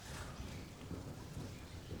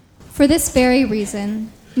For this very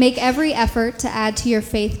reason, make every effort to add to your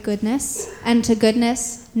faith goodness, and to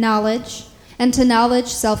goodness, knowledge, and to knowledge,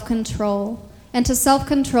 self-control, and to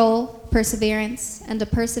self-control, perseverance, and to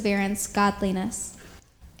perseverance, godliness.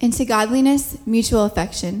 And to godliness, mutual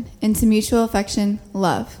affection, and to mutual affection,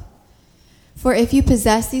 love. For if you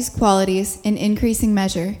possess these qualities in increasing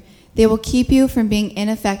measure, they will keep you from being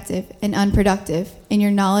ineffective and unproductive in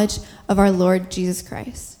your knowledge of our Lord Jesus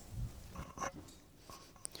Christ.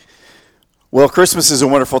 Well, Christmas is a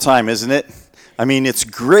wonderful time, isn't it? I mean, it's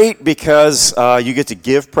great because you get to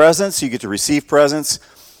give presents, you get to receive presents.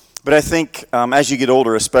 But I think as you get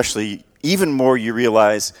older, especially, even more you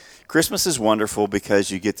realize Christmas is wonderful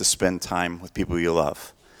because you get to spend time with people you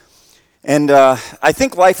love. And I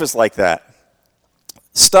think life is like that.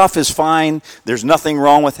 Stuff is fine. There's nothing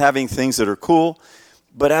wrong with having things that are cool.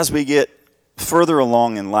 But as we get further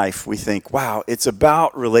along in life, we think, wow, it's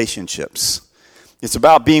about relationships. It's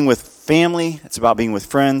about being with family. It's about being with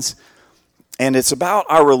friends. And it's about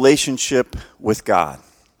our relationship with God.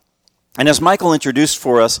 And as Michael introduced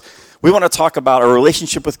for us, we want to talk about our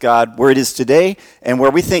relationship with God, where it is today, and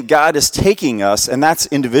where we think God is taking us, and that's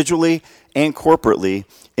individually and corporately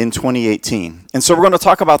in 2018. And so we're going to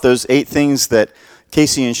talk about those 8 things that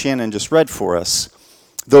Casey and Shannon just read for us.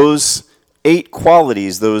 Those 8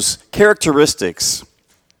 qualities, those characteristics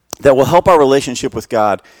that will help our relationship with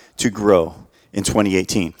God to grow in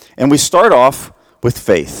 2018. And we start off with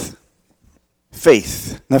faith.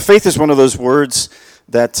 Faith. Now, faith is one of those words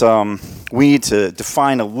that we need to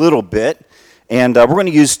define a little bit. And we're going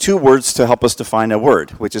to use 2 words to help us define a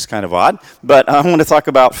word, which is kind of odd. But I want to talk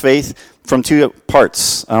about faith from 2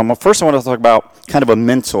 parts. First, I want to talk about kind of a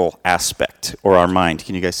mental aspect, or our mind.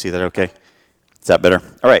 Can you guys see that okay? Is that better?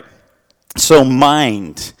 All right. So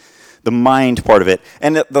mind, the mind part of it.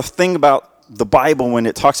 And the thing about the Bible, when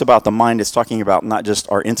it talks about the mind, it's talking about not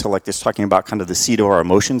just our intellect. It's talking about kind of the seat of our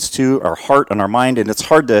emotions too, our heart and our mind. And it's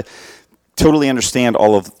hard to totally understand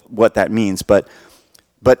all of what that means. But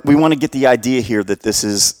we want to get the idea here that this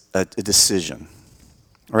is a decision.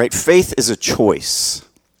 All right? Faith is a choice.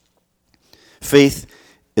 Faith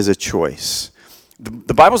is a choice.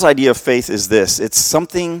 The Bible's idea of faith is this. It's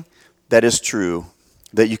something that is true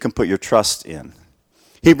that you can put your trust in.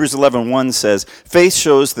 Hebrews 11:1 says, faith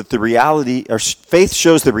shows the reality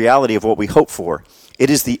of what we hope for.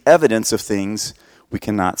 It is the evidence of things we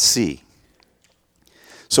cannot see.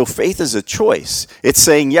 So faith is a choice. It's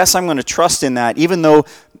saying, yes, I'm going to trust in that, even though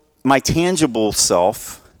my tangible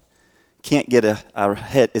self can't get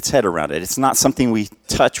its head around it. It's not something we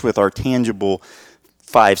touch with our tangible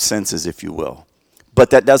 5 senses, if you will.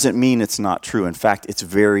 But that doesn't mean it's not true. In fact, it's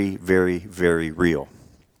very, very, very real.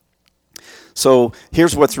 So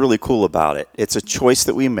here's what's really cool about it. It's a choice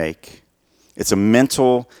that we make. It's a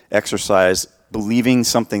mental exercise, believing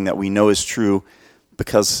something that we know is true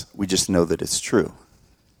because we just know that it's true.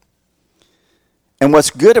 And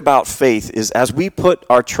what's good about faith is as we put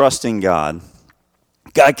our trust in God,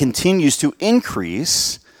 God continues to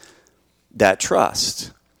increase that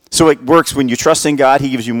trust. So it works when you trust in God, he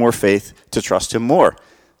gives you more faith to trust him more.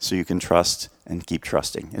 So you can trust and keep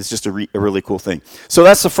trusting. It's just a really cool thing. So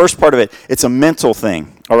that's the first part of it. It's a mental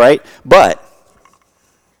thing, all right? But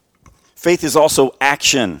faith is also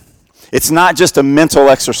action. It's not just a mental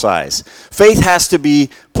exercise. Faith has to be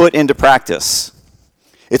put into practice.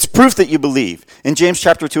 It's proof that you believe. In James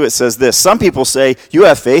chapter 2, it says this. Some people say, you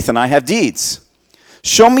have faith and I have deeds.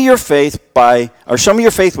 Show me your faith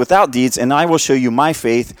without deeds, and I will show you my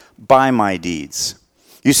faith by my deeds.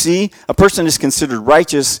 You see, a person is considered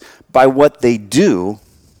righteous by what they do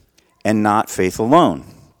and not faith alone.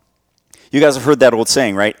 You guys have heard that old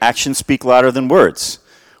saying, right? Actions speak louder than words.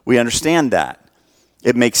 We understand that.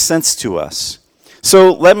 It makes sense to us.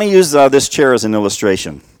 So let me use this chair as an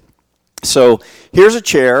illustration. So here's a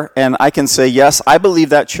chair, and I can say, yes, I believe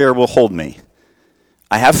that chair will hold me.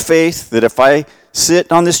 I have faith that if I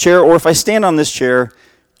sit on this chair or if I stand on this chair,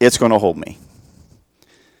 it's going to hold me.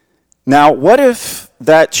 Now, what if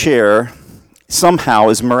that chair somehow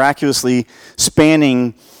is miraculously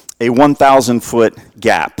spanning a 1,000-foot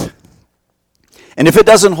gap? And if it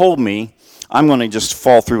doesn't hold me, I'm going to just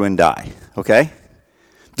fall through and die, okay?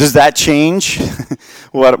 Does that change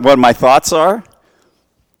what my thoughts are?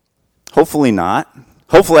 Hopefully not.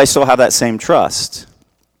 Hopefully I still have that same trust.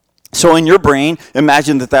 So in your brain,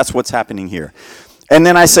 imagine that that's what's happening here. And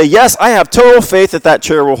then I say, yes, I have total faith that that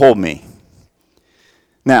chair will hold me.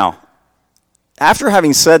 Now, after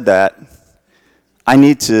having said that, I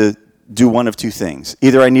need to do one of 2 things.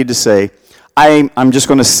 Either I need to say, I'm just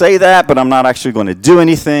going to say that, but I'm not actually going to do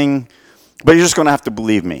anything, but you're just going to have to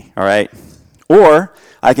believe me, all right? Or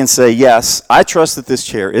I can say, yes, I trust that this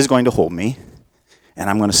chair is going to hold me, and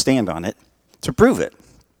I'm going to stand on it to prove it.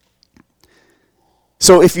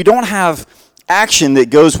 So if you don't have action that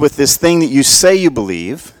goes with this thing that you say you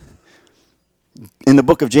believe, in the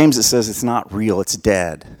book of James it says it's not real, it's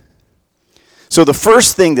dead. So the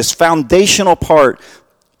first thing, this foundational part,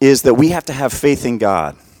 is that we have to have faith in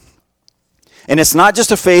God. And it's not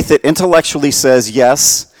just a faith that intellectually says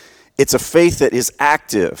yes, it's a faith that is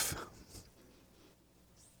active.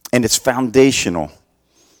 And it's foundational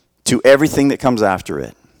to everything that comes after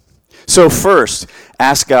it. So first,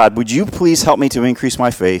 ask God, would you please help me to increase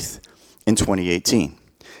my faith in 2018?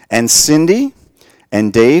 And Cindy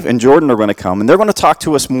and Dave and Jordan are going to come, and they're going to talk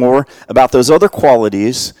to us more about those other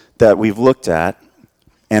qualities that we've looked at,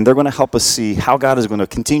 and they're going to help us see how God is going to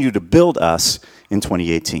continue to build us in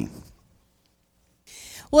 2018.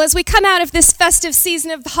 Well, as we come out of this festive season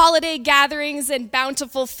of holiday gatherings and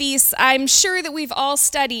bountiful feasts, I'm sure that we've all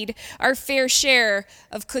studied our fair share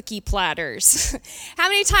of cookie platters. How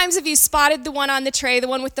many times have you spotted the one on the tray, the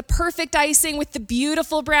one with the perfect icing, with the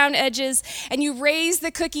beautiful brown edges, and you raise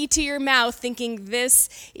the cookie to your mouth thinking this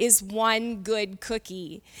is one good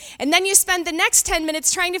cookie? And then you spend the next 10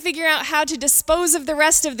 minutes trying to figure out how to dispose of the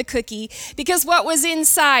rest of the cookie because what was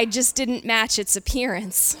inside just didn't match its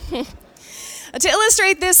appearance. To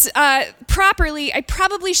illustrate this properly, I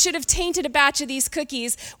probably should have tainted a batch of these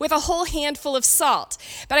cookies with a whole handful of salt.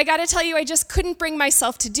 But I got to tell you, I just couldn't bring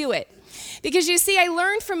myself to do it. Because you see, I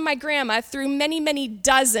learned from my grandma through many, many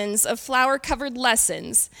dozens of flour-covered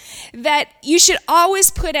lessons that you should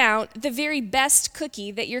always put out the very best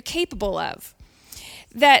cookie that you're capable of.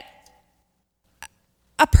 That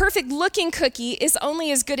a perfect-looking cookie is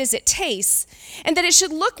only as good as it tastes, and that it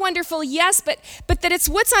should look wonderful, yes, but that it's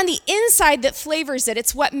what's on the inside that flavors it.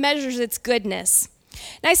 It's what measures its goodness.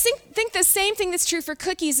 And I think the same thing that's true for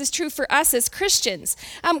cookies is true for us as Christians.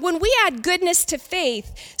 When we add goodness to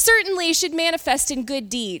faith, certainly it should manifest in good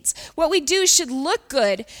deeds. What we do should look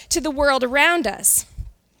good to the world around us.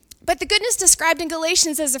 But the goodness described in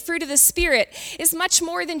Galatians as a fruit of the Spirit is much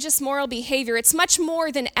more than just moral behavior. It's much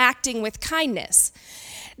more than acting with kindness.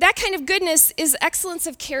 That kind of goodness is excellence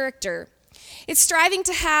of character. It's striving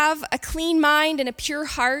to have a clean mind and a pure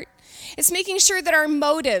heart. It's making sure that our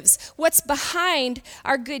motives, what's behind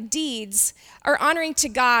our good deeds, are honoring to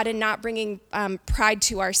God and not bringing pride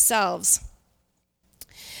to ourselves.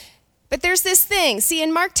 But there's this thing. See,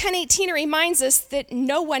 in Mark 10:18, it reminds us that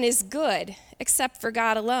no one is good except for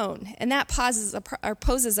God alone, and that poses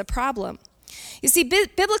a problem. You see,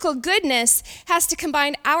 biblical goodness has to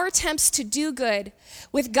combine our attempts to do good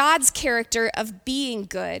with God's character of being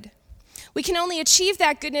good. We can only achieve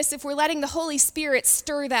that goodness if we're letting the Holy Spirit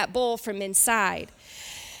stir that bowl from inside.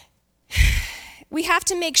 We have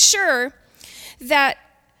to make sure that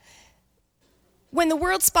when the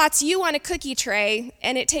world spots you on a cookie tray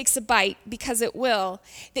and it takes a bite, because it will,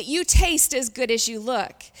 that you taste as good as you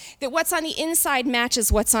look, that what's on the inside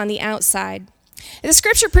matches what's on the outside. The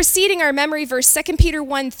scripture preceding our memory verse, 2 Peter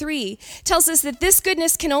 1:3, tells us that this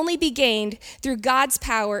goodness can only be gained through God's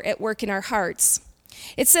power at work in our hearts.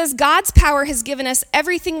 It says God's power has given us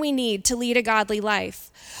everything we need to lead a godly life.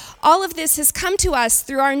 All of this has come to us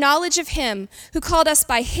through our knowledge of Him who called us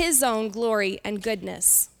by His own glory and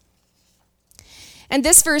goodness. And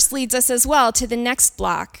this verse leads us as well to the next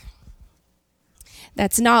block.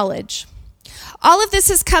 That's knowledge. All of this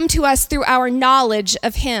has come to us through our knowledge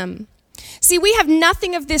of Him. See, we have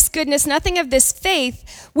nothing of this goodness, nothing of this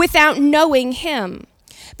faith without knowing Him.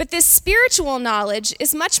 But this spiritual knowledge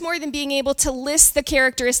is much more than being able to list the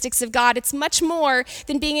characteristics of God. It's much more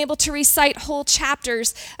than being able to recite whole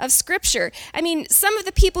chapters of Scripture. I mean, some of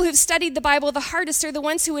the people who've studied the Bible the hardest are the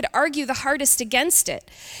ones who would argue the hardest against it.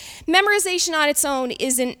 Memorization on its own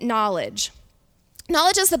isn't knowledge.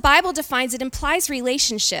 Knowledge, as the Bible defines it, implies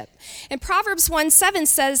relationship. And Proverbs 1:7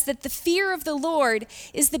 says that the fear of the Lord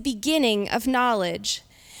is the beginning of knowledge.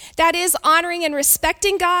 That is, honoring and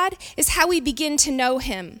respecting God is how we begin to know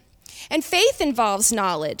Him. And faith involves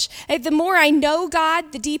knowledge. The more I know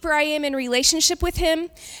God, the deeper I am in relationship with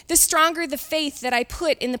Him, the stronger the faith that I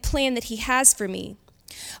put in the plan that He has for me.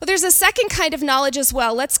 Well, there's a second kind of knowledge as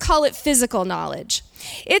well. Let's call it physical knowledge.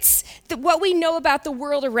 It's what we know about the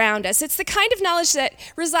world around us. It's the kind of knowledge that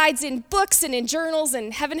resides in books and in journals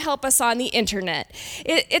and, heaven help us, on the internet.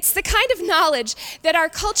 It's the kind of knowledge that our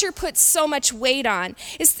culture puts so much weight on.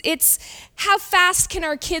 It's how fast can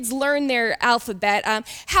our kids learn their alphabet?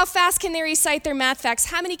 How fast can they recite their math facts?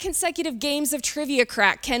 How many consecutive games of trivia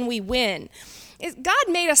crack can we win? God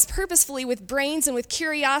made us purposefully with brains and with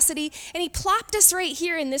curiosity, and he plopped us right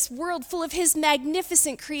here in this world full of his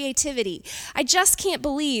magnificent creativity. I just can't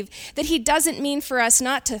believe that he doesn't mean for us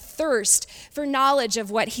not to thirst for knowledge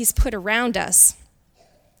of what he's put around us.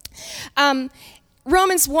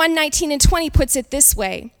 Romans 1:19 and 20 puts it this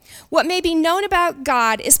way: what may be known about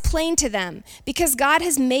God is plain to them, because God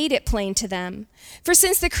has made it plain to them. For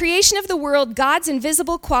since the creation of the world, God's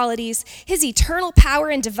invisible qualities, his eternal power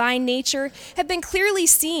and divine nature, have been clearly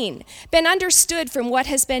seen, been understood from what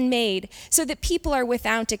has been made, so that people are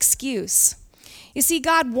without excuse. You see,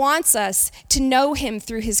 God wants us to know him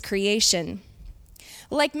through his creation.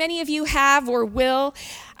 Like many of you have or will,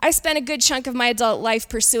 I spent a good chunk of my adult life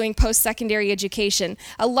pursuing post-secondary education,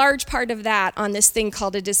 a large part of that on this thing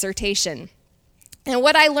called a dissertation. And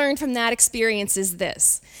what I learned from that experience is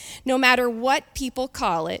this: no matter what people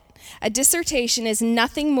call it, a dissertation is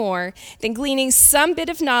nothing more than gleaning some bit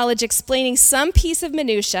of knowledge, explaining some piece of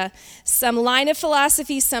minutia, some line of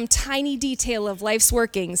philosophy, some tiny detail of life's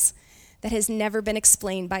workings that has never been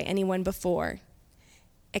explained by anyone before,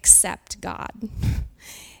 except God.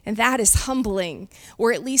 And that is humbling,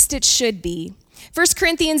 or at least it should be. 1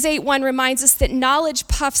 Corinthians 8:1 reminds us that knowledge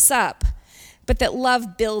puffs up, but that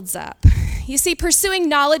love builds up. You see, pursuing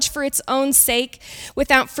knowledge for its own sake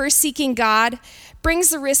without first seeking God brings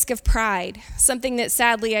the risk of pride, something that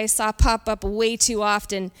sadly I saw pop up way too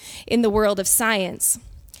often in the world of science.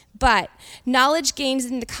 But knowledge gained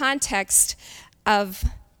in the context of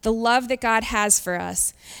the love that God has for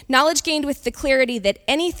us, knowledge gained with the clarity that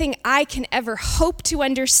anything I can ever hope to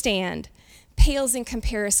understand pales in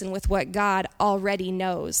comparison with what God already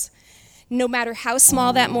knows. No matter how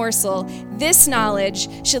small that morsel, this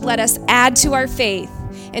knowledge should let us add to our faith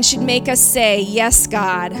and should make us say, yes,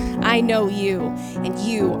 God, I know you, and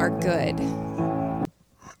you are good.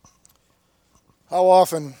 How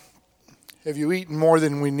often have you eaten more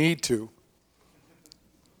than we need to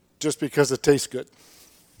just because it tastes good?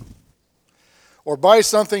 Or buy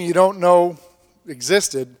something you don't know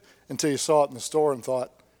existed until you saw it in the store and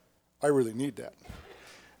thought, I really need that.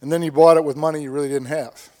 And then you bought it with money you really didn't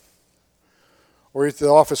have. Or at the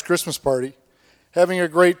office Christmas party, having a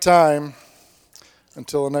great time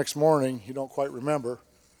until the next morning you don't quite remember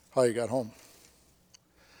how you got home.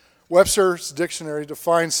 Webster's dictionary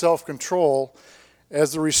defines self-control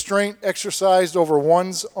as the restraint exercised over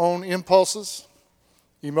one's own impulses,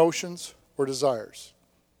 emotions, or desires.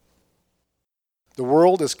 The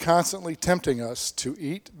world is constantly tempting us to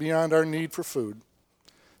eat beyond our need for food,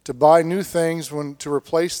 to buy new things to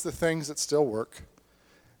replace the things that still work,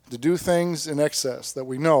 to do things in excess that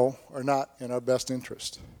we know are not in our best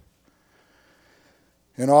interest.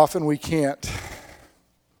 And often we can't.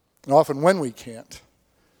 And often when we can't,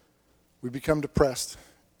 we become depressed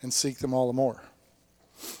and seek them all the more.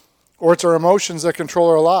 Or it's our emotions that control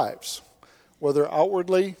our lives, whether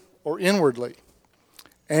outwardly or inwardly.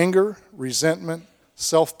 Anger, resentment,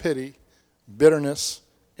 self-pity, bitterness,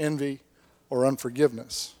 envy, or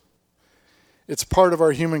unforgiveness. It's part of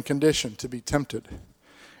our human condition to be tempted.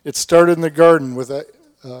 It started in the Garden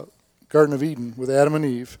of Eden with Adam and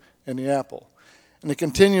Eve and the apple. And it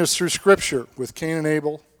continues through Scripture with Cain and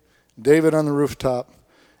Abel, David on the rooftop,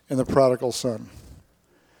 and the prodigal son.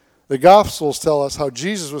 The Gospels tell us how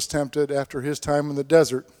Jesus was tempted after his time in the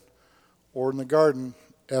desert or in the garden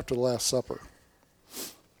after the Last Supper.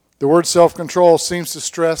 The word self-control seems to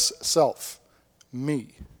stress self, me.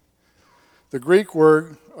 The Greek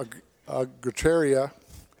word agrateria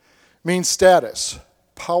means status,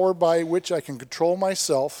 power by which I can control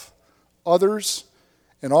myself, others,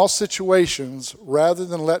 and all situations rather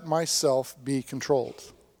than let myself be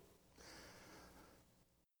controlled.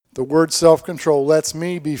 The word self-control lets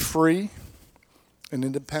me be free and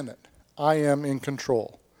independent. I am in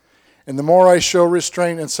control. And the more I show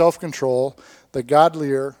restraint and self-control, the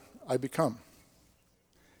godlier I become.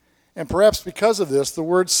 And perhaps because of this, the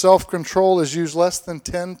word self-control is used less than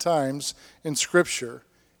 10 times in Scripture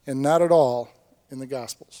and not at all in the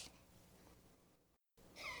Gospels.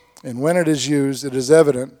 And when it is used, it is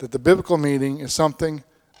evident that the biblical meaning is something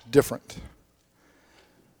different.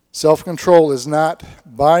 Self-control is not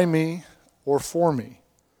by me or for me.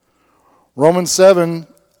 Romans 7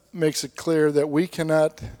 makes it clear that we can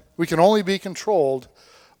only be controlled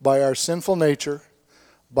by our sinful nature,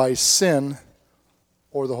 by sin,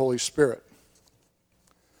 or the Holy Spirit.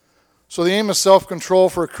 So the aim of self-control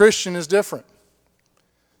for a Christian is different.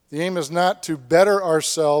 The aim is not to better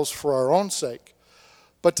ourselves for our own sake,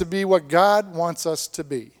 but to be what God wants us to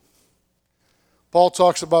be. Paul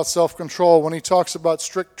talks about self-control when he talks about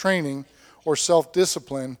strict training or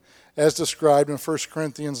self-discipline as described in 1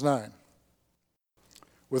 Corinthians 9.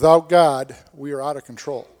 Without God, we are out of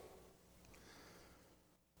control.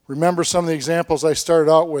 Remember some of the examples I started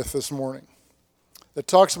out with this morning that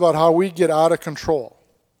talks about how we get out of control.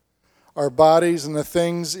 Our bodies and the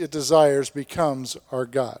things it desires becomes our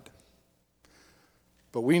God.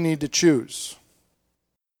 But we need to choose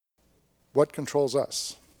what controls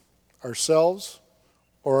us, ourselves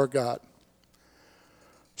or our God.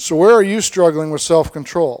 So where are you struggling with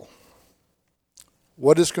self-control?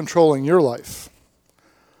 What is controlling your life?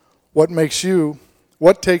 What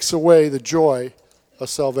takes away the joy of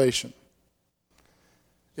salvation?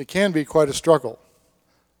 It can be quite a struggle.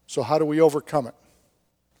 So how do we overcome it?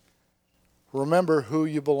 Remember who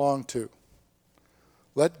you belong to.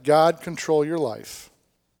 Let God control your life.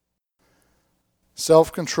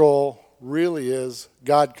 Self-control really is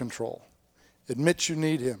God control. Admit you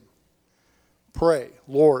need Him. Pray,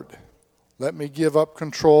 Lord, let me give up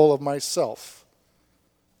control of myself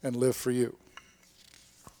and live for you.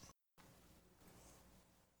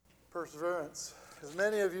 Perseverance. As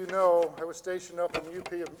many of you know, I was stationed up in the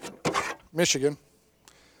UP of Michigan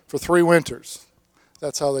for 3 winters.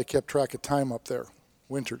 That's how they kept track of time up there,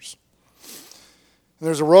 winters. And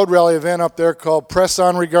there's a road rally event up there called Press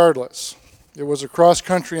On Regardless. It was a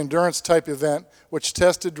cross-country endurance type event which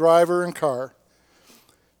tested driver and car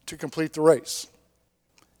to complete the race.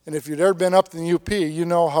 And if you've ever been up in the UP, you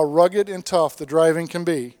know how rugged and tough the driving can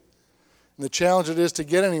be and the challenge it is to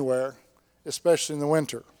get anywhere, especially in the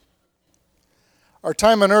winter. Our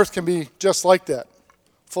time on earth can be just like that,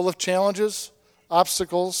 full of challenges,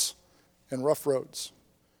 obstacles, and rough roads.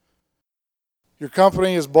 Your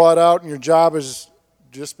company is bought out and your job has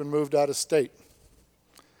just been moved out of state.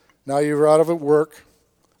 Now you're out of work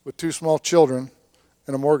with 2 small children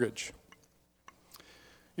and a mortgage.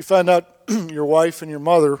 You find out your wife and your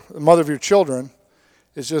mother, the mother of your children,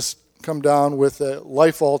 has just come down with a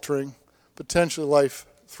life-altering, potentially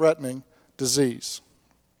life-threatening disease.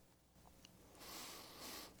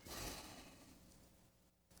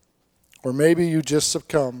 Or maybe you just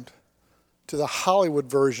succumbed to the Hollywood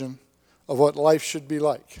version of what life should be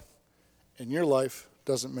like, and your life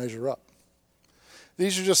doesn't measure up.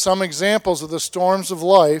 These are just some examples of the storms of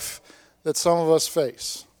life that some of us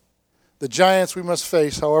face. The giants we must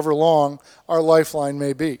face, however long our lifeline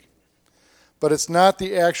may be. But it's not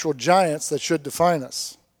the actual giants that should define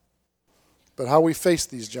us, but how we face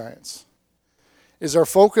these giants. Is our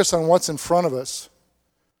focus on what's in front of us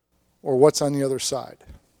or what's on the other side?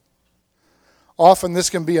 Often this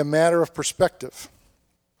can be a matter of perspective.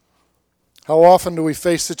 How often do we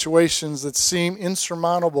face situations that seem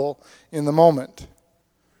insurmountable in the moment,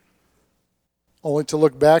 only to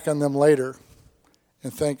look back on them later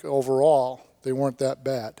and think overall they weren't that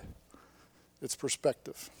bad? It's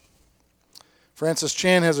perspective. Francis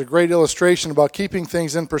Chan has a great illustration about keeping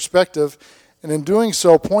things in perspective, and in doing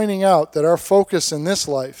so pointing out that our focus in this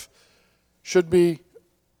life should be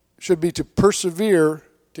to persevere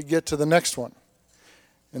to get to the next one.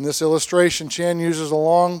 In this illustration, Chan uses a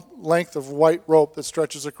long length of white rope that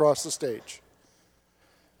stretches across the stage.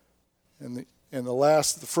 And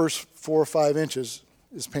the first 4 or 5 inches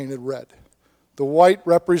is painted red. The white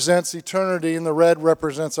represents eternity and the red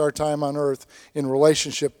represents our time on earth in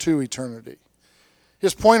relationship to eternity.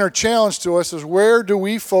 His point or challenge to us is, where do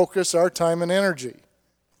we focus our time and energy?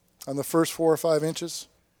 On the first 4 or 5 inches?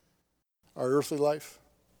 Our earthly life?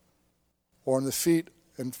 Or on the feet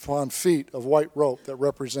of white rope that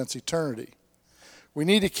represents eternity? We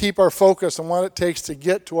need to keep our focus on what it takes to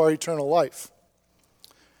get to our eternal life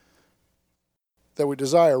that we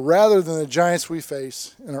desire, rather than the giants we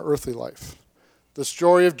face in our earthly life. The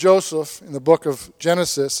story of Joseph in the book of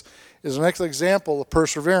Genesis is an excellent example of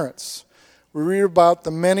perseverance. We read about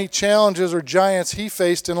the many challenges or giants he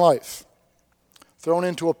faced in life. Thrown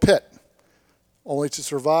into a pit, only to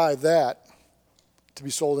survive that, to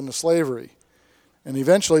be sold into slavery, and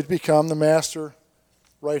eventually to become the master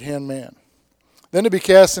right-hand man. Then to be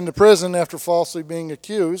cast into prison after falsely being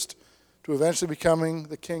accused, to eventually becoming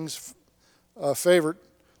the king's favorite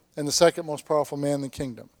and the second most powerful man in the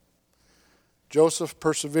kingdom. Joseph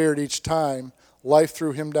persevered each time life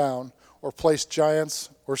threw him down or placed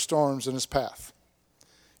giants or storms in his path.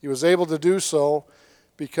 He was able to do so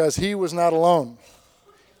because he was not alone.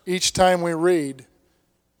 Each time we read,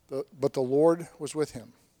 but the Lord was with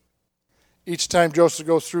him. Each time Joseph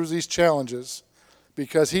goes through these challenges,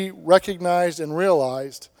 because he recognized and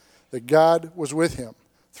realized that God was with him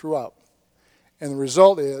throughout. And the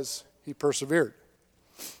result is he persevered.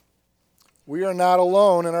 We are not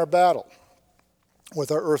alone in our battle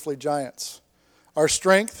with our earthly giants. Our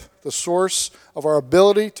strength, the source of our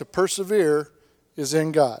ability to persevere, is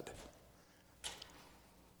in God.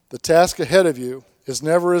 The task ahead of you is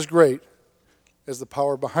never as great as the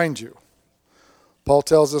power behind you. Paul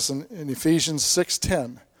tells us in Ephesians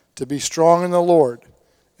 6:10 to be strong in the Lord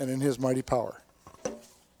and in his mighty power.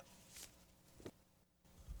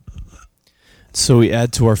 So we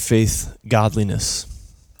add to our faith godliness.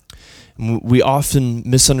 We often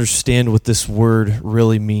misunderstand what this word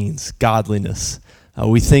really means, godliness.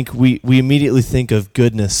 We immediately think of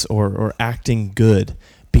goodness or acting good,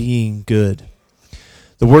 being good.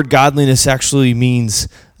 The word godliness actually means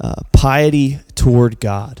piety toward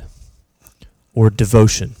God or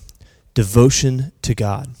devotion to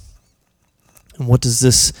God. And what does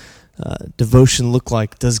this devotion look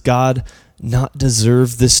like? Does God not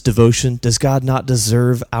deserve this devotion? Does God not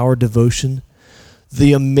deserve our devotion?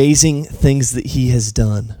 The amazing things that he has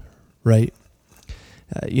done, right?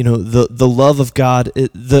 The love of God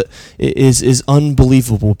is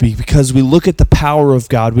unbelievable because we look at the power of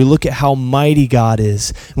God. We look at how mighty God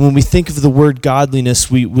is. And when we think of the word godliness,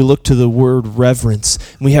 we look to the word reverence.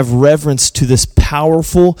 And we have reverence to this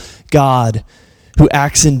powerful God who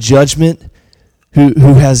acts in judgment,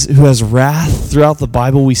 who has wrath. Throughout the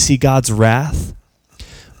Bible, we see God's wrath.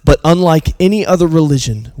 But unlike any other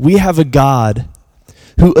religion, we have a God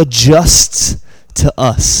who adjusts to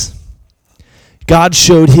us. God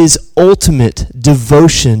showed his ultimate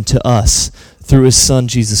devotion to us through his Son,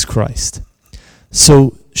 Jesus Christ.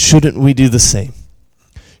 So shouldn't we do the same?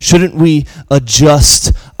 Shouldn't we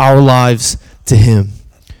adjust our lives to him?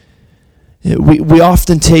 We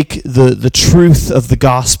often take the truth of the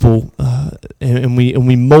gospel and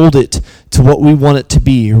we mold it to what we want it to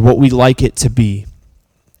be or what we like it to be.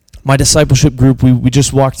 My discipleship group, we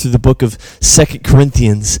just walked through the book of 2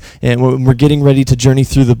 Corinthians, and we're getting ready to journey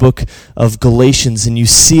through the book of Galatians, and you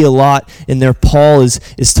see a lot in there. Paul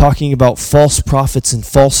is talking about false prophets and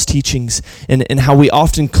false teachings, and how we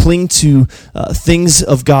often cling to things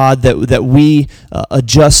of God that we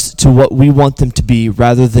adjust to what we want them to be,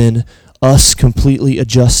 rather than us completely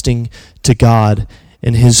adjusting to God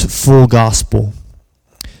and his full gospel.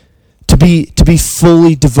 To be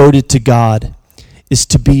fully devoted to God is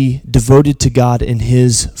to be devoted to God in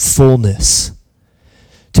his fullness.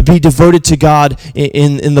 To be devoted to God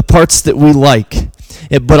in the parts that we like,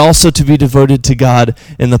 but also to be devoted to God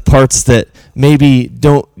in the parts that maybe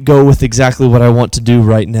don't go with exactly what I want to do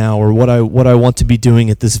right now or what I want to be doing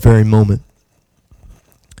at this very moment.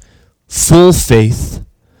 Full faith,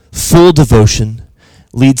 full devotion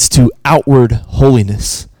leads to outward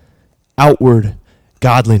holiness, outward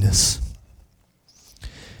godliness.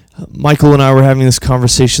 Michael and I were having this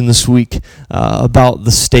conversation this week about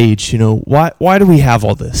the stage. Why do we have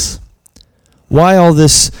all this? Why all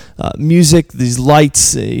this music, these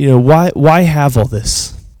lights? Why have all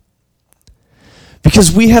this?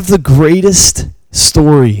 Because we have the greatest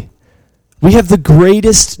story. We have the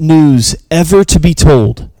greatest news ever to be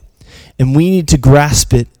told, and we need to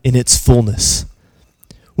grasp it in its fullness.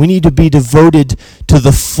 We need to be devoted to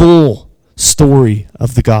the full story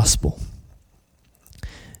of the gospel.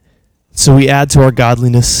 So we add to our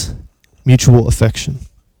godliness mutual affection.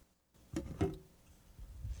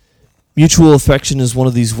 Mutual affection is one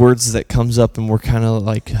of these words that comes up and we're kind of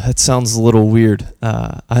like, that sounds a little weird.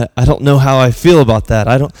 I don't know how I feel about that.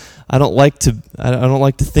 I don't like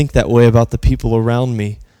to think that way about the people around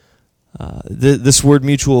me. This word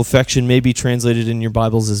mutual affection may be translated in your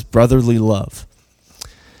Bibles as brotherly love.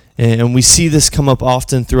 And we see this come up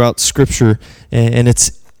often throughout Scripture, and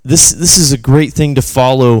this is a great thing to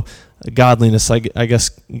follow godliness. I guess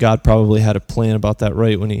God probably had a plan about that,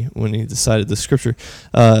 right, when he decided the Scripture.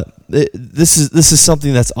 This is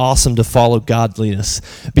something that's awesome to follow godliness,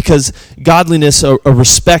 because godliness, a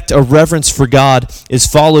respect, a reverence for God, is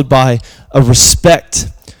followed by a respect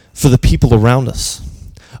for the people around us,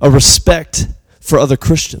 a respect for other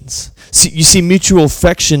Christians. You see, mutual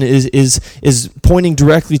affection is pointing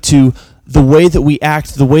directly to the way that we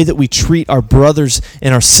act, the way that we treat our brothers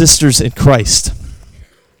and our sisters in Christ.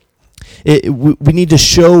 We need to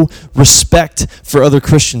show respect for other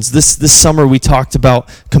Christians. This summer we talked about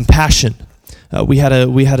compassion. We had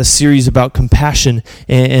a series about compassion,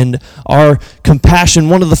 and our compassion,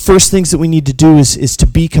 one of the first things that we need to do is to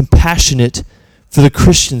be compassionate for the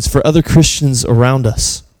Christians, for other Christians around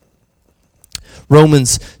us.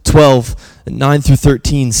 Romans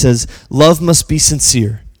 12:9-13 says, "Love must be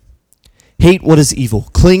sincere. Hate what is evil.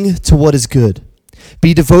 Cling to what is good.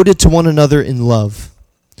 Be devoted to one another in love.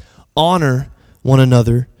 Honor one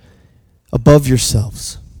another above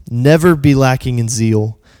yourselves. Never be lacking in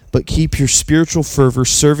zeal, but keep your spiritual fervor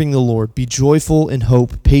serving the Lord. Be joyful in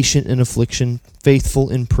hope, patient in affliction, faithful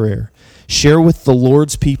in prayer. Share with the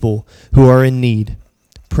Lord's people who are in need.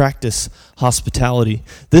 practice hospitality.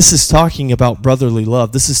 This is talking about brotherly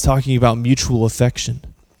love. This is talking about mutual affection,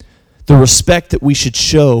 the respect that we should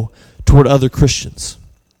show toward other Christians,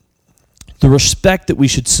 the respect that we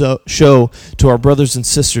should show to our brothers and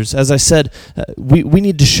sisters. As I said, we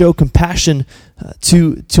need to show compassion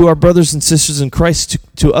to our brothers and sisters in Christ,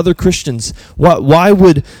 to other Christians. Why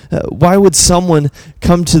would someone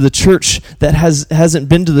come to the church that hasn't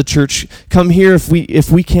been to the church come here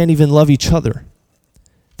if we can't even love each other?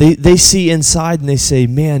 They see inside and they say,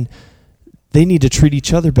 man, they need to treat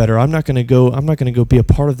each other better. I'm not going to go be a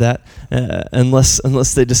part of that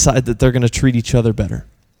unless they decide that they're going to treat each other better.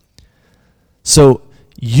 So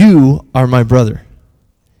you are my brother.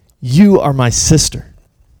 You are my sister.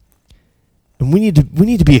 And we need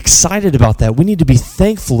to be excited about that. We need to be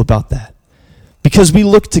thankful about that. Because we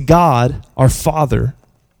look to God, our Father,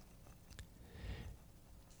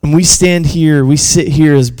 and we sit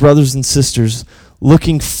here as brothers and sisters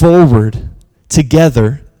looking forward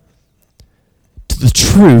together to the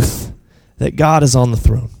truth that God is on the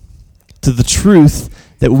throne, to the truth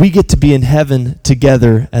that we get to be in heaven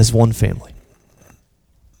together as one family.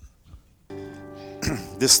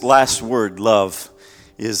 This last word, love,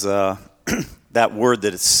 is that word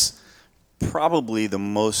that it's probably the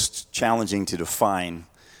most challenging to define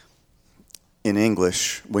in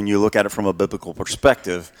English when you look at it from a biblical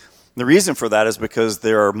perspective. The reason for that is because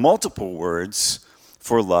there are multiple words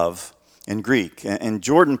for love in Greek. And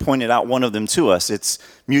Jordan pointed out one of them to us. It's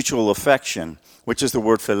mutual affection, which is the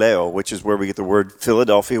word phileo, which is where we get the word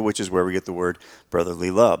Philadelphia, which is where we get the word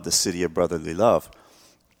brotherly love, the city of brotherly love.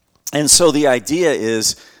 And so the idea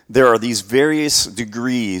is there are these various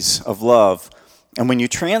degrees of love. And when you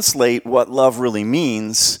translate what love really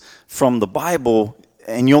means from the Bible,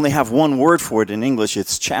 and you only have one word for it in English,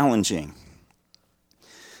 it's challenging.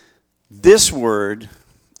 This word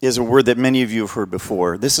is a word that many of you have heard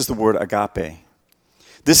before. This is the word agape.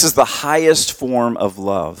 This is the highest form of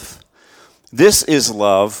love. This is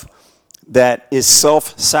love that is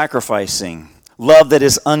self-sacrificing, love that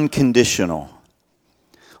is unconditional.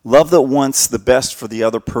 Love that wants the best for the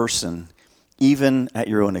other person, even at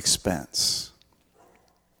your own expense.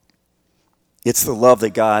 It's the love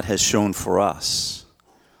that God has shown for us.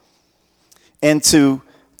 And to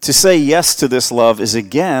say yes to this love is,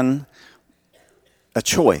 again, a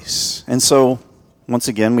choice. And so, once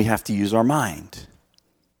again, we have to use our mind.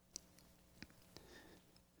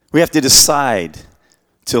 We have to decide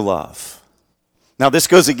to love. Now, this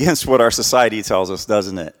goes against what our society tells us,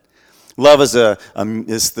 doesn't it? Love is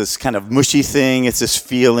is this kind of mushy thing. It's this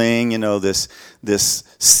feeling, this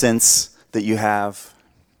sense that you have.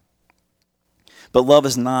 But love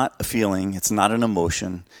is not a feeling. It's not an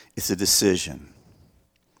emotion. It's a decision.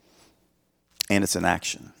 And it's an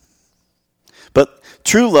action. But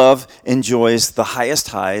true love enjoys the highest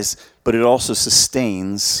highs, but it also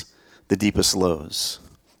sustains the deepest lows.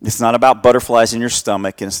 It's not about butterflies in your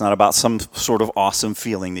stomach, and it's not about some sort of awesome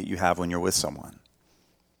feeling that you have when you're with someone.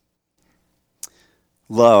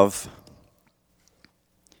 Love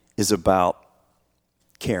is about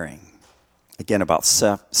caring. Again, about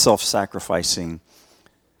self-sacrificing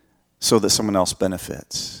so that someone else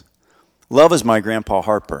benefits. Love is my Grandpa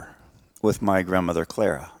Harper with my grandmother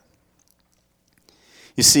Clara.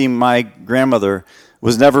 You see, my grandmother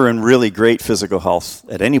was never in really great physical health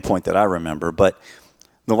at any point that I remember, but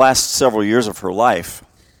the last several years of her life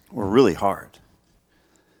were really hard.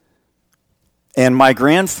 And my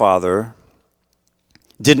grandfather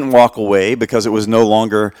didn't walk away because it was no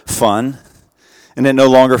longer fun and it no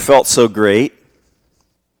longer felt so great.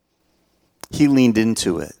 He leaned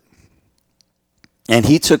into it. And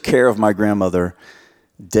he took care of my grandmother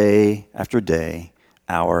day after day,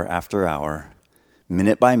 hour after hour,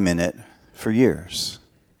 minute by minute for years.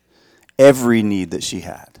 Every need that she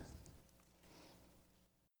had.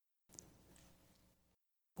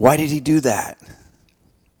 Why did he do that?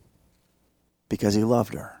 Because he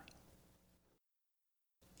loved her.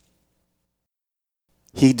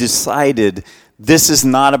 He decided, this is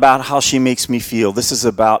not about how she makes me feel. This is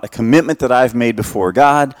about a commitment that I've made before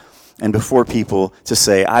God and before people to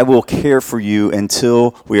say, I will care for you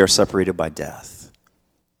until we are separated by death.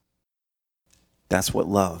 That's what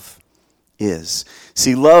love is.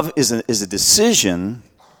 See, love is a decision,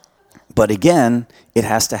 but again, it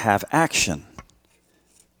has to have action.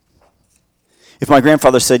 If my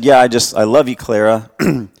grandfather said, yeah, I love you, Clara,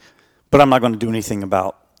 but I'm not going to do anything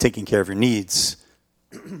about taking care of your needs,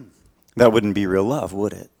 that wouldn't be real love,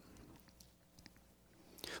 would it?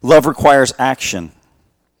 Love requires action.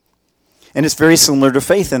 And it's very similar to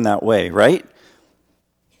faith in that way, right?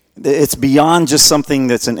 It's beyond just something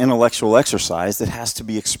that's an intellectual exercise that has to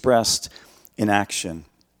be expressed in action.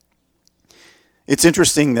 It's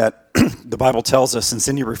interesting that the Bible tells us, and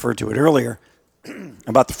Cindy referred to it earlier,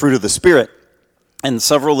 about the fruit of the Spirit. And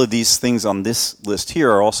several of these things on this list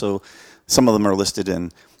here are also, some of them are listed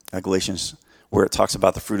in Galatians, where it talks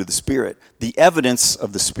about the fruit of the Spirit. The evidence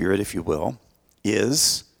of the Spirit, if you will,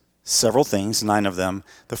 is several things, 9 of them.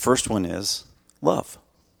 The first one is love.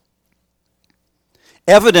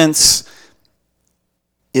 Evidence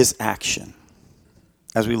is action,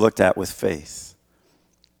 as we looked at with faith.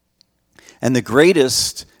 And the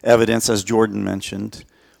greatest evidence, as Jordan mentioned,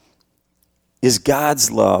 is God's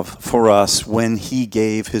love for us when he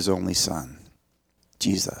gave his only son,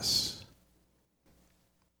 Jesus.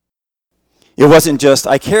 It wasn't just,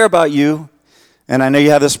 I care about you, and I know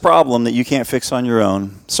you have this problem that you can't fix on your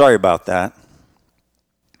own. Sorry about that.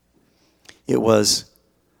 It was,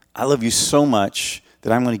 I love you so much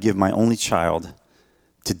that I'm going to give my only child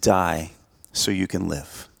to die so you can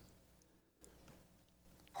live.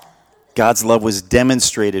 God's love was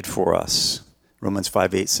demonstrated for us. Romans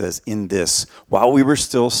 5:8 says, in this, while we were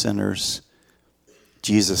still sinners,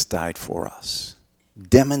 Jesus died for us.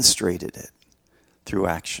 Demonstrated it through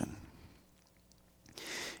action.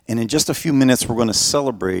 And in just a few minutes, we're going to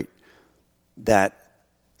celebrate that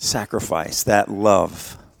sacrifice, that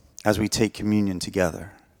love, as we take communion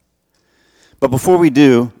together. But before we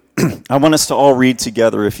do, I want us to all read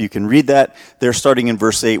together. If you can read that, they're starting in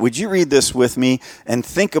verse 8. Would you read this with me and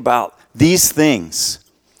think about these things?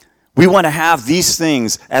 We want to have these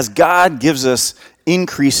things as God gives us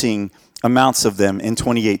increasing amounts of them in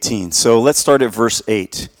 2018. So let's start at verse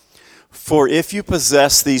 8. For if you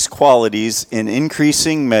possess these qualities in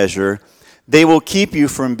increasing measure, they will keep you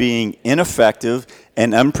from being ineffective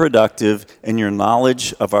and unproductive in your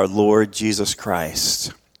knowledge of our Lord Jesus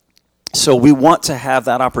Christ. So we want to have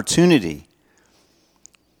that opportunity.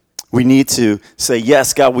 We need to say,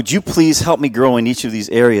 yes, God, would you please help me grow in each of these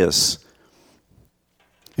areas?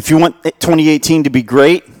 If you want 2018 to be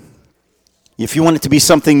great, if you want it to be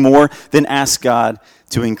something more, then ask God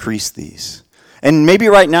to increase these. And maybe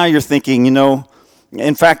right now you're thinking,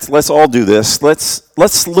 in fact, let's all do this.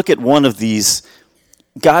 Let's look at one of these.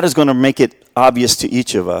 God is going to make it obvious to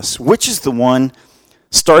each of us. Which is the one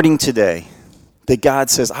starting today that God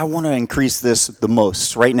says, I want to increase this the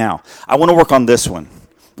most right now. I want to work on this one.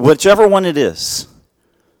 Whichever one it is.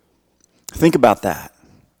 Think about that.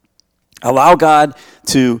 Allow God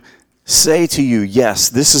to say to you, yes,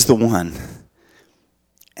 this is the one.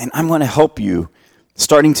 And I'm going to help you,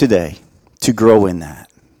 starting today, to grow in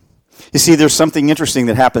that. You see, there's something interesting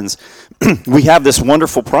that happens. We have this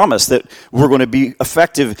wonderful promise that we're going to be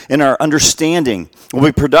effective in our understanding. We'll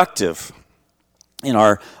be productive in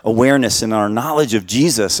our awareness and our knowledge of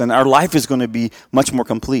Jesus, and our life is going to be much more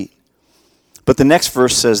complete. But the next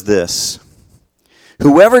verse says this,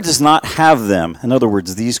 whoever does not have them, in other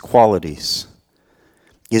words, these qualities,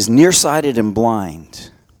 is nearsighted and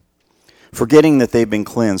blind, forgetting that they've been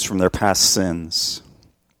cleansed from their past sins.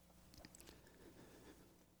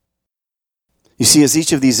 You see, as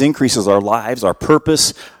each of these increases, our lives, our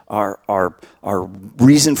purpose, our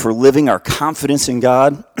reason for living, our confidence in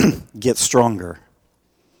God gets stronger.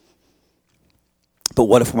 But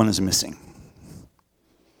what if one is missing?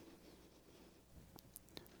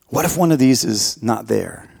 What if one of these is not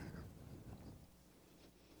there?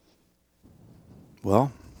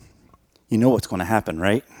 Well, you know what's going to happen,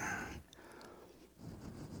 right?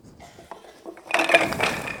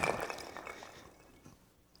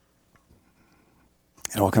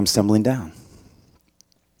 It all comes tumbling down.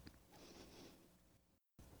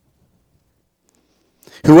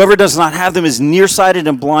 Whoever does not have them is nearsighted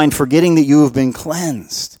and blind, forgetting that you have been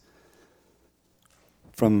cleansed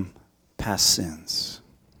from past sins.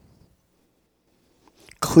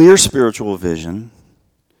 Clear spiritual vision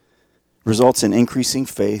results in increasing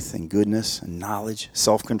faith and goodness and knowledge,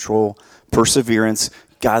 self-control, perseverance,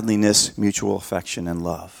 godliness, mutual affection, and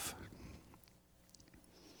love.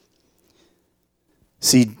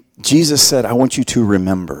 See, Jesus said, I want you to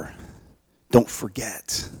remember. Don't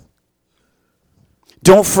forget.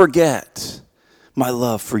 Don't forget my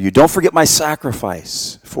love for you. Don't forget my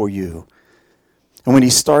sacrifice for you. And when he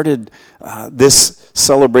started this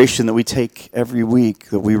celebration that we take every week,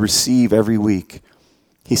 that we receive every week,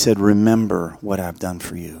 he said, remember what I've done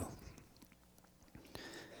for you.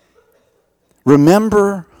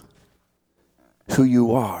 Remember who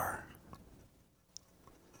you are.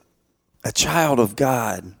 A child of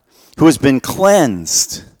God who has been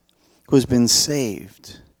cleansed, who has been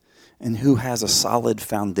saved, and who has a solid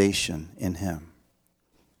foundation in him.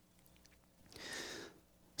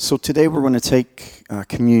 So today we're going to take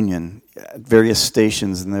communion at various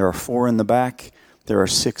stations, and there are 4 in the back. There are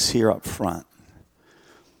 6 here up front.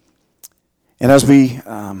 And as we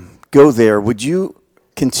go there, would you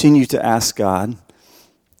continue to ask God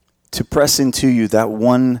to press into you that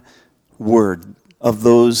one word of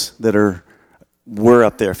those that were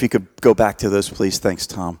up there? If you could go back to those, please. Thanks,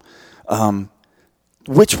 Tom.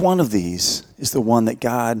 Which one of these is the one that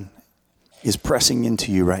God is pressing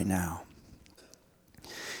into you right now?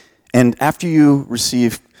 And after you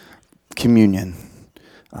receive communion,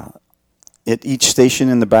 at each station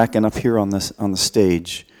in the back and up here on the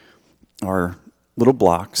stage are little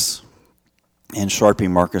blocks and Sharpie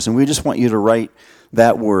markers. And we just want you to write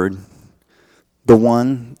that word, the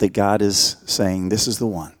one that God is saying, this is the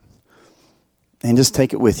one. And just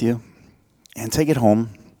take it with you and take it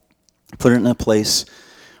home. Put it in a place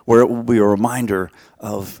where it will be a reminder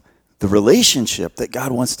of the relationship that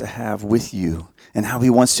God wants to have with you and how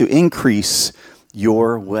he wants to increase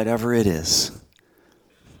your whatever it is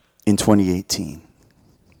in 2018.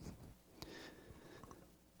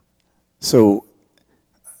 So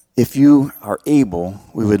if you are able,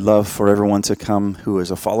 we would love for everyone to come who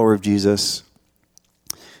is a follower of Jesus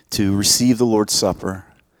to receive the Lord's Supper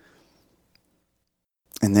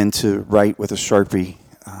and then to write with a Sharpie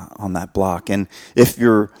on that block. And if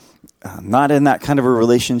you're not in that kind of a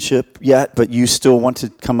relationship yet, but you still want to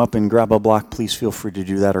come up and grab a block, please feel free to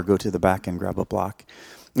do that or go to the back and grab a block.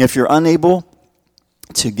 If you're unable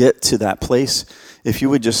to get to that place, if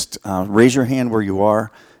you would just raise your hand where you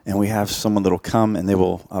are, and we have someone that will come and they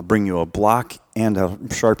will bring you a block and a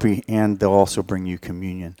Sharpie, and they'll also bring you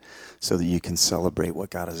communion so that you can celebrate what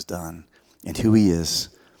God has done and who he is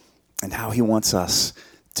and how he wants us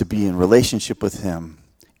to be in relationship with him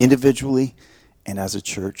individually and as a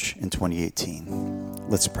church in 2018.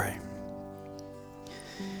 Let's pray.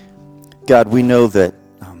 God, we know that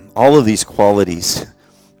all of these qualities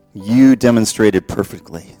you demonstrated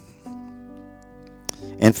perfectly.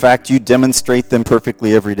 In fact, you demonstrate them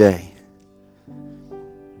perfectly every day.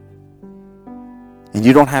 And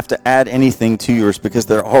you don't have to add anything to yours because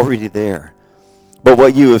they're already there. But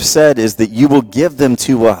what you have said is that you will give them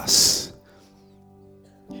to us.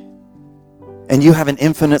 And you have an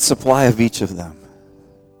infinite supply of each of them.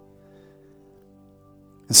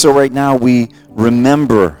 And so right now we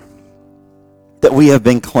remember that we have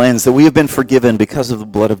been cleansed, that we have been forgiven because of the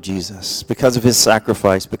blood of Jesus, because of his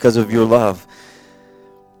sacrifice, because of your love.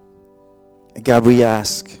 God, we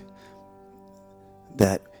ask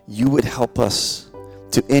that you would help us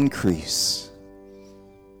to increase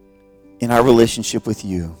in our relationship with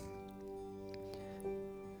you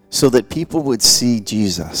so that people would see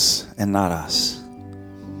Jesus and not us,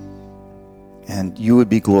 and you would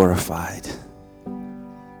be glorified.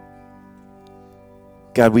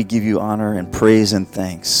 God, we give you honor and praise and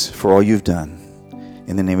thanks for all you've done.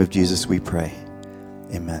 In the name of Jesus we pray.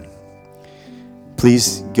 Amen.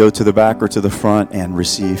 Please go to the back or to the front and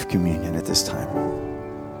receive communion at this time.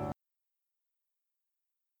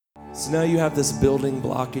 So now you have this building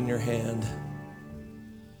block in your hand.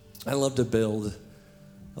 I love to build.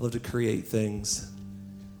 I love to create things.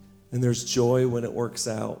 And there's joy when it works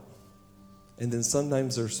out. And then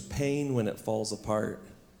sometimes there's pain when it falls apart.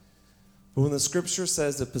 But when the scripture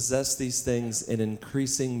says to possess these things in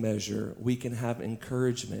increasing measure, we can have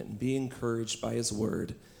encouragement and be encouraged by his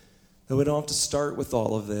word. That we don't have to start with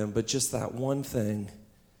all of them, but just that one thing,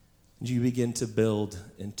 you begin to build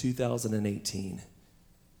in 2018.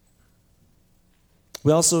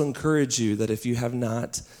 We also encourage you that if you have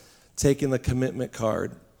not taken the commitment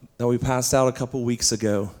card that we passed out a couple weeks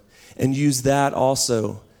ago, and use that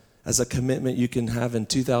also as a commitment you can have in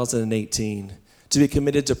 2018, to be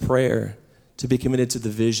committed to prayer, to be committed to the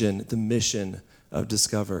vision, the mission of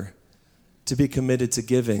Discover, to be committed to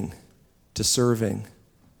giving, to serving,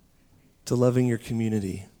 to loving your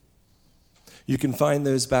community. You can find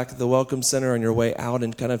those back at the Welcome Center on your way out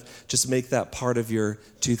and kind of just make that part of your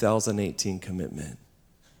 2018 commitment.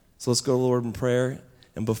 So let's go to the Lord in prayer.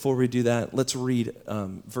 And before we do that, let's read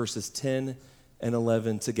verses 10 and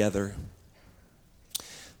 11 together.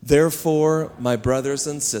 Therefore, my brothers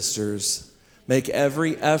and sisters, make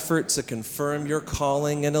every effort to confirm your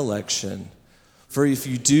calling and election. For if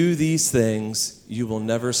you do these things, you will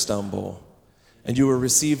never stumble, and you will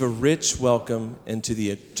receive a rich welcome into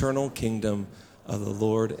the eternal kingdom of the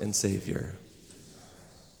Lord and Savior.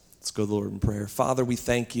 Let's go to the Lord in prayer. Father, we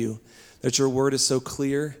thank you that your word is so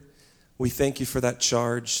clear. We thank you for that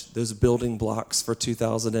charge, those building blocks for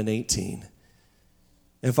 2018.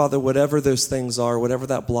 And Father, whatever those things are, whatever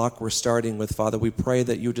that block we're starting with, Father, we pray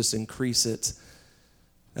that you just increase it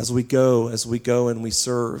as we go and we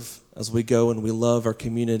serve, as we go and we love our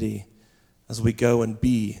community, as we go and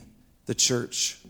be the church